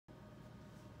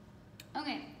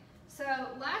So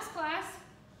last class,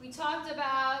 we talked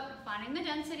about finding the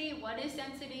density. What is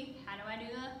density? How do I do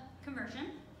the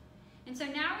conversion? And so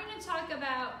now we're going to talk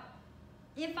about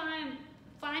if I'm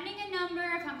finding a number,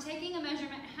 if I'm taking a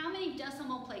measurement, how many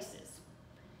decimal places?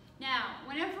 Now,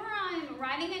 whenever I'm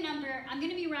writing a number, I'm going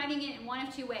to be writing it in one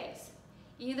of two ways.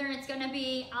 Either it's going to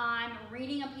be I'm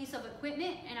reading a piece of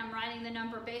equipment and I'm writing the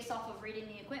number based off of reading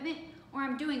the equipment, or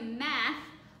I'm doing math,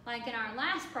 like in our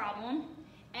last problem,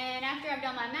 and after I've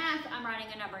done my math, I'm writing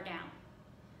a number down.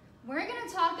 We're going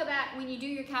to talk about when you do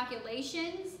your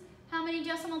calculations, how many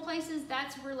decimal places,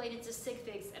 that's related to sig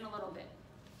figs in a little bit.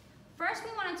 First,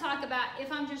 we want to talk about if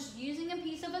I'm just using a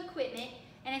piece of equipment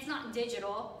and it's not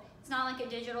digital, it's not like a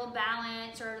digital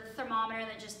balance or a thermometer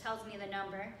that just tells me the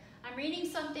number. I'm reading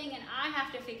something and I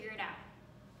have to figure it out.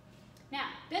 Now,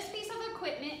 this piece of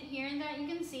equipment here that you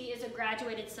can see is a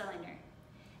graduated cylinder.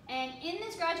 And in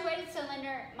this graduated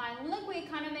cylinder, my liquid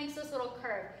kind of makes this little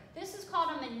curve. This is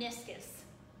called a meniscus.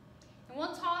 And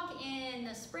we'll talk in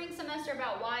the spring semester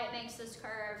about why it makes this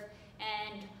curve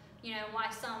and why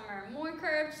some are more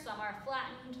curved, some are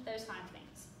flattened, those kind of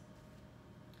things.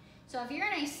 So if you're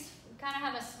in kind of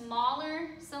have a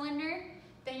smaller cylinder,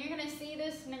 then you're going to see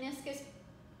this meniscus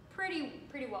pretty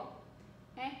well.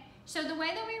 Okay? So the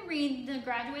way that we read the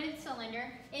graduated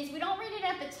cylinder is we don't read it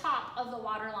at the top of the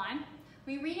water line.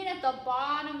 We read it at the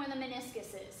bottom where the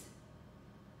meniscus is.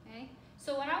 Okay?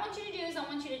 So what I want you to do is I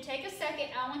want you to take a second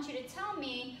and I want you to tell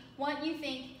me what you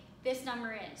think this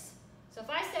number is. So if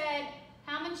I said,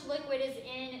 how much liquid is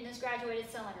in this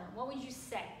graduated cylinder, what would you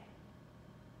say?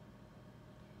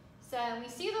 So we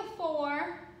see the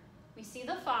 4, we see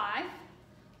the 5.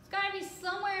 It's got to be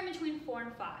somewhere in between 4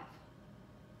 and 5.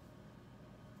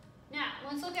 Now,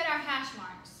 let's look at our hash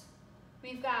marks.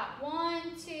 We've got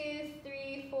 1, 2,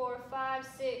 3, 4, 5,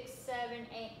 6, 7,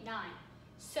 8, 9.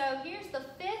 So here's the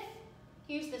 5th,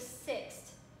 here's the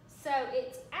 6th. So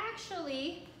it's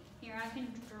actually, here I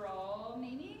can draw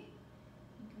maybe.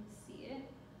 You can see it.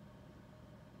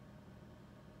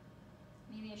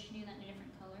 Maybe I should do that in a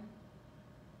different color.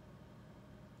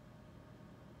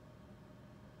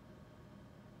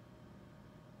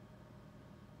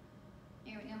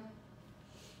 There we go.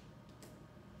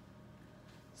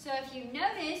 So if you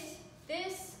notice,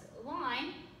 this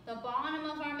line, the bottom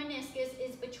of our meniscus,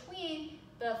 is between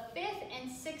the 5th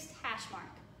and 6th hash mark.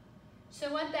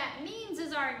 So what that means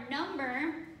is our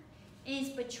number is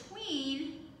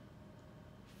between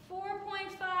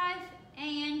 4.5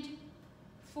 and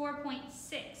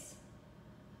 4.6.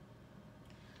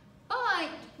 But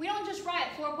we don't just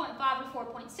write 4.5 or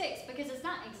 4.6 because it's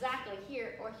not exactly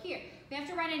here or here. We have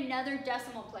to write another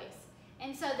decimal place.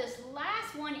 And so this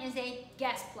last one is a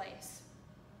guess place.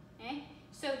 Okay?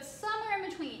 So it's somewhere in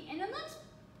between. And it looks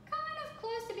kind of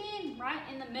close to being right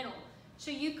in the middle.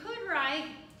 So you could write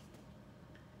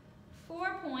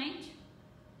 4.55.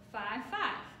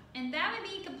 And that would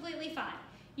be completely fine.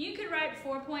 You could write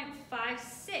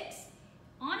 4.56.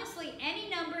 Honestly, any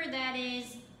number that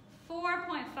is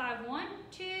 4.51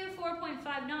 to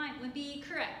 4.59 would be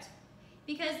correct.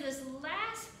 Because this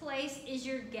last place is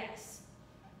your guess.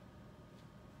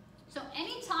 So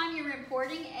anytime you're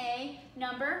reporting a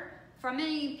number from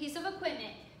a piece of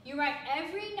equipment, you write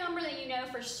every number that you know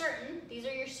for certain. These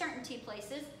are your certainty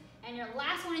places. And your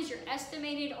last one is your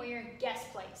estimated or your guess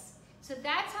place. So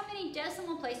that's how many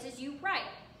decimal places you write.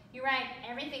 You write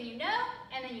everything you know,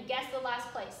 and then you guess the last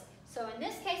place. So in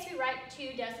this case, we write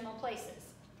 2 decimal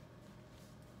places.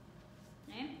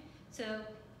 Okay? So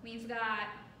we've got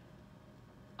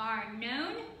our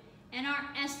known and our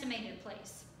estimated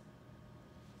place.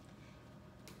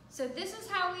 So this is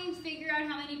how we figure out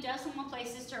how many decimal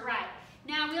places to write.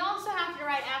 Now we also have to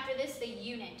write after this the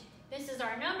unit. This is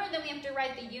our number, then we have to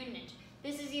write the unit.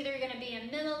 This is either going to be in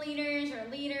milliliters or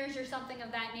liters or something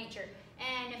of that nature.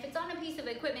 And if it's on a piece of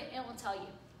equipment, it will tell you.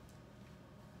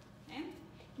 Okay?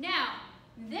 Now,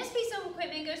 this piece of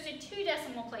equipment goes to 2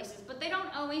 decimal places, but they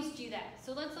don't always do that.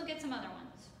 So let's look at some other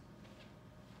ones.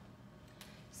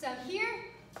 So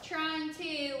here, trying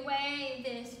to weigh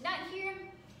this nut here,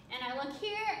 and I look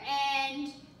here, and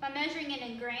if I'm measuring it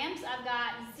in grams, I've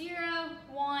got 0,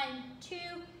 1,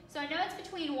 2. So I know it's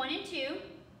between 1 and 2,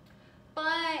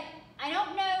 but I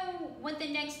don't know what the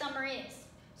next number is.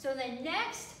 So the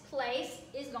next place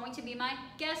is going to be my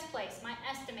guess place, my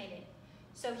estimated.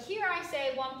 So here I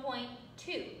say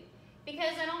 1.2,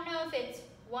 because I don't know if it's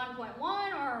 1.1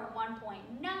 or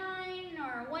 1.9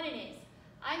 or what it is.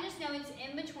 I just know it's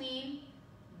in between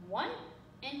 1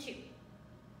 and 2.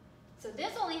 So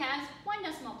this only has 1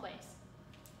 decimal place.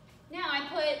 Now I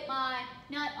put my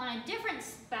nut on a different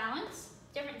balance,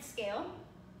 different scale,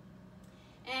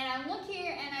 and I look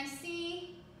here and I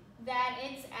see that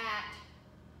it's at,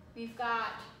 we've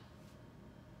got,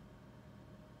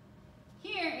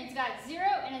 here it's got 0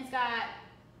 and it's got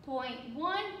 0.1,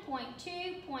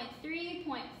 0.2, 0.3,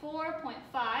 0.4,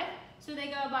 0.5. So they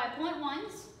go by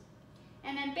 0.1s.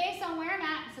 And then based on where I'm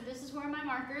at, so this is where my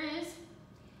marker is,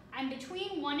 I'm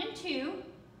between 1 and 2.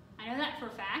 I know that for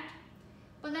a fact.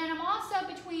 But then I'm also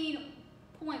between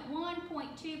 0.1,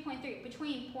 0.2, 0.3,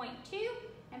 between 0.2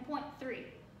 and 0.3.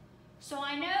 So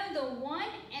I know the 1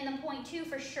 and the 0.2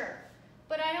 for sure.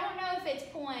 But I don't know if it's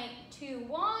 0.21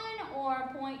 or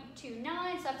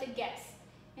 0.29, so I have to guess.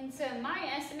 And so my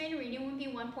estimated reading would be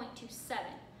 1.27.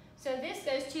 So this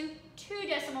goes to 2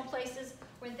 decimal places,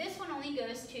 where this one only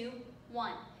goes to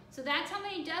 1. So that's how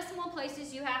many decimal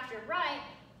places you have to write,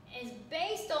 is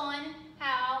based on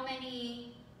how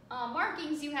many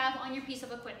markings you have on your piece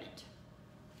of equipment.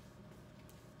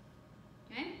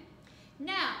 Okay?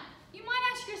 Now, you might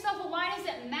ask yourself, well, why does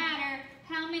it matter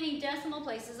how many decimal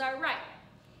places are right?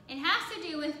 It has to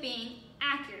do with being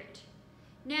accurate.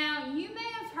 Now, you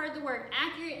may have heard the word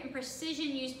accurate and precision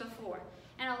used before,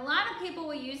 and a lot of people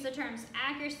will use the terms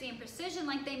accuracy and precision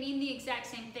like they mean the exact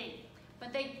same thing,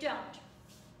 but they don't.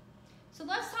 So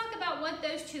let's talk about what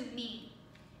those two mean.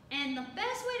 And the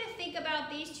best way to think about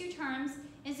these two terms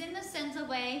is in the sense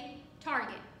of a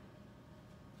target.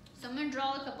 So I'm going to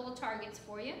draw a couple of targets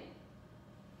for you.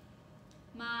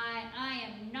 I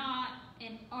am not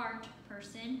an art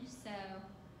person, so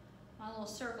my little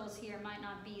circles here might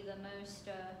not be the most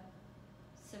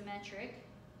symmetric.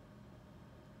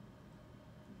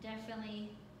 Definitely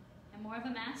am more of a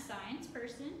math science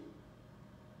person.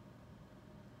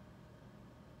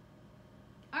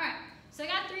 All right, so I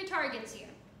got 3 targets here.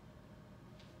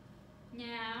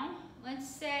 Now, let's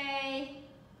say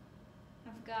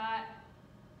I've got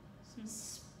some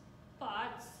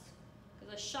spots,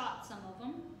 because I shot some of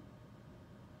them.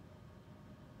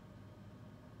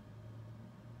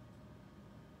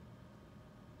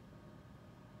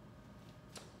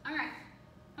 All right,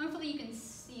 hopefully you can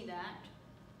see that.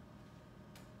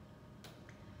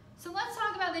 So let's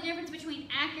talk about the difference between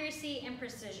accuracy and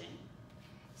precision.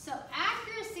 So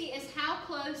accuracy is how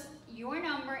close your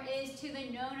number is to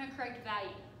the known or correct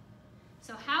value.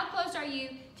 So how close are you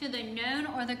to the known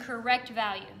or the correct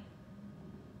value?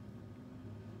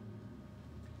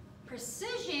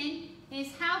 Precision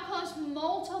is how close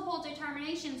multiple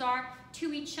determinations are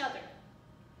to each other.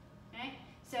 Okay?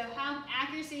 So how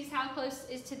accuracy is how close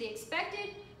is to the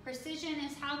expected, precision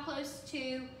is how close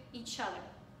to each other.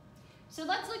 So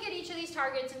let's look at each of these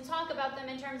targets and talk about them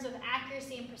in terms of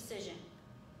accuracy and precision.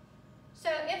 So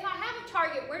if I have a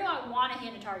target, where do I want to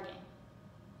hit a target?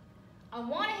 I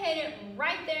want to hit it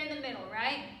right there in the middle,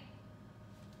 right?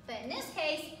 But in this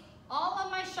case, all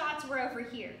of my shots were over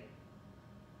here.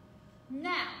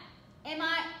 Now, am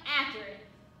I accurate?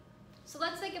 So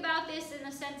let's think about this in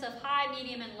the sense of high,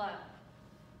 medium, and low.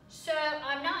 So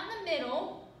I'm not in the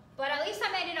middle, but at least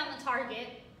I made it on the target.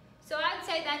 So I'd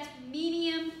say that's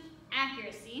medium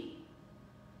accuracy.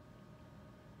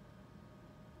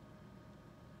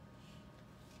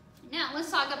 Now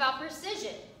let's talk about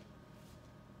precision.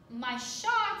 My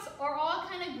shots are all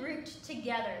kind of grouped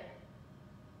together.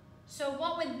 So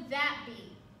what would that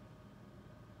be?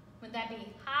 Would that be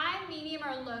high, medium,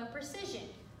 or low precision?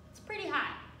 It's pretty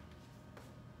high.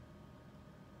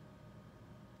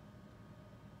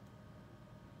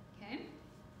 Okay.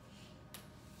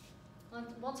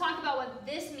 We'll talk about what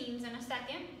this means in a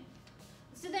second.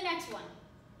 Let's do the next one.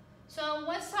 So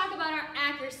let's talk about our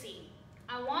accuracy.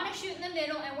 I want to shoot in the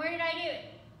middle, and where did I do it?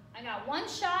 I got one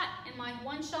shot, and my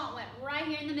one shot went right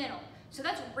here in the middle. So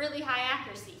that's really high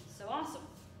accuracy. So awesome.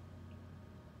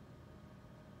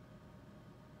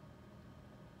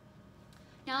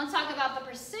 Now let's talk about the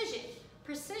precision.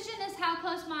 Precision is how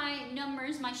close my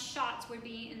numbers, my shots would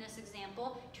be in this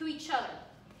example, to each other.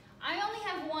 I only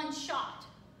have one shot.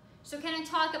 So can I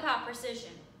talk about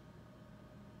precision?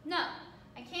 No,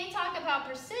 I can't talk about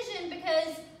precision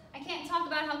because I can't talk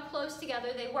about how close together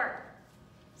they were.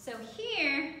 So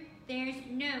here, there's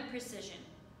no precision.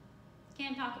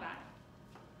 Can't talk about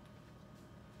it.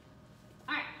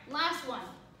 All right, last one.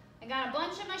 I got a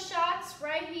bunch of my shots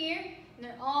right here, and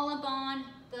they're all up on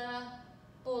the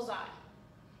bullseye.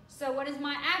 So what is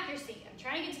my accuracy? I'm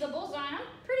trying to get to the bullseye, and I'm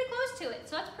pretty close to it,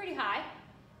 so that's pretty high.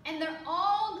 And they're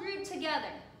all grouped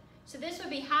together. So this would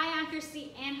be high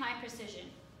accuracy and high precision.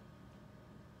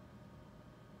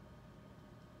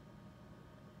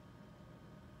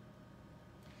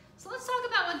 So let's talk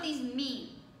about what these mean.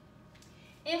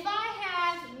 If I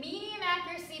have medium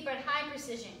accuracy but high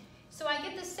precision, so I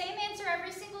get the same answer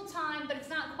every single time, but it's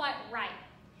not quite right.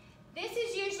 This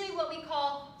is usually what we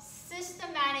call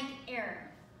systematic error.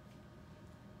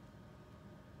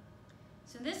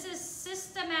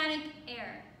 systematic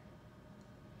error.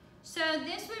 So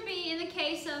this would be in the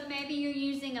case of maybe you're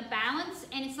using a balance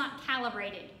and it's not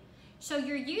calibrated. So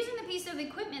you're using the piece of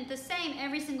equipment the same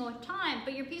every single time,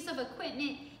 but your piece of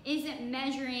equipment isn't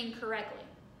measuring correctly.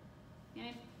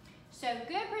 Okay? So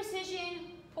good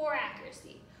precision, poor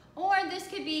accuracy. Or this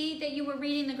could be that you were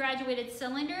reading the graduated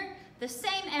cylinder the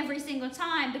same every single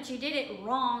time, but you did it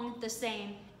wrong the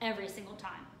same every single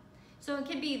time. So it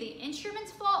could be the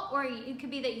instrument's fault, or it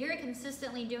could be that you're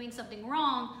consistently doing something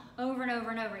wrong over and over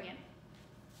and over again.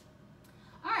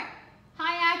 All right,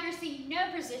 high accuracy,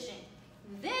 no precision.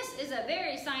 This is a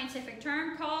very scientific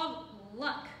term called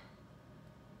luck.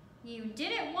 You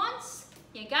did it once,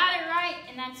 you got it right,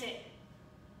 and that's it.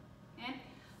 Okay?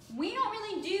 We don't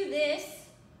really do this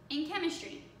in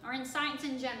chemistry or in science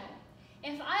in general.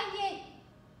 If I get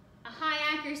a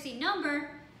high accuracy number,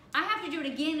 I have to do it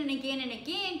again and again and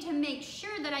again to make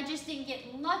sure that I just didn't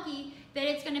get lucky, that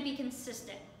it's going to be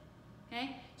consistent.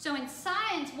 Okay? So in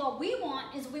science, what we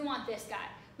want is we want this guy.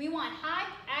 We want high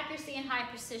accuracy and high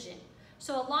precision.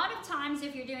 So a lot of times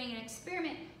if you're doing an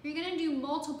experiment, you're going to do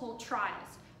multiple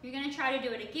trials. You're going to try to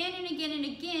do it again and again and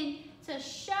again to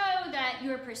show that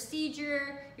your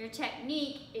procedure, your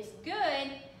technique is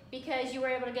good, because you were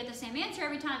able to get the same answer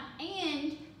every time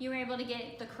and you were able to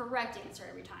get the correct answer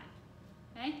every time.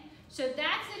 Okay? So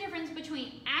that's the difference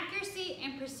between accuracy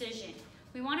and precision.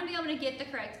 We want to be able to get the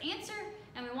correct answer,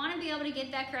 and we want to be able to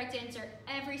get that correct answer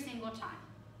every single time.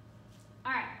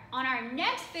 All right, on our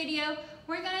next video,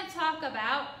 we're going to talk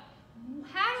about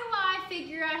how do I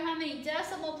figure out how many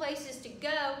decimal places to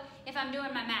go if I'm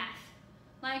doing my math.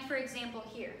 Like for example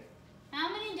here. How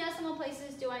many decimal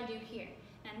places do I do here?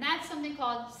 And that's something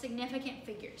called significant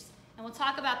figures. And we'll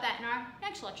talk about that in our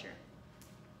next lecture.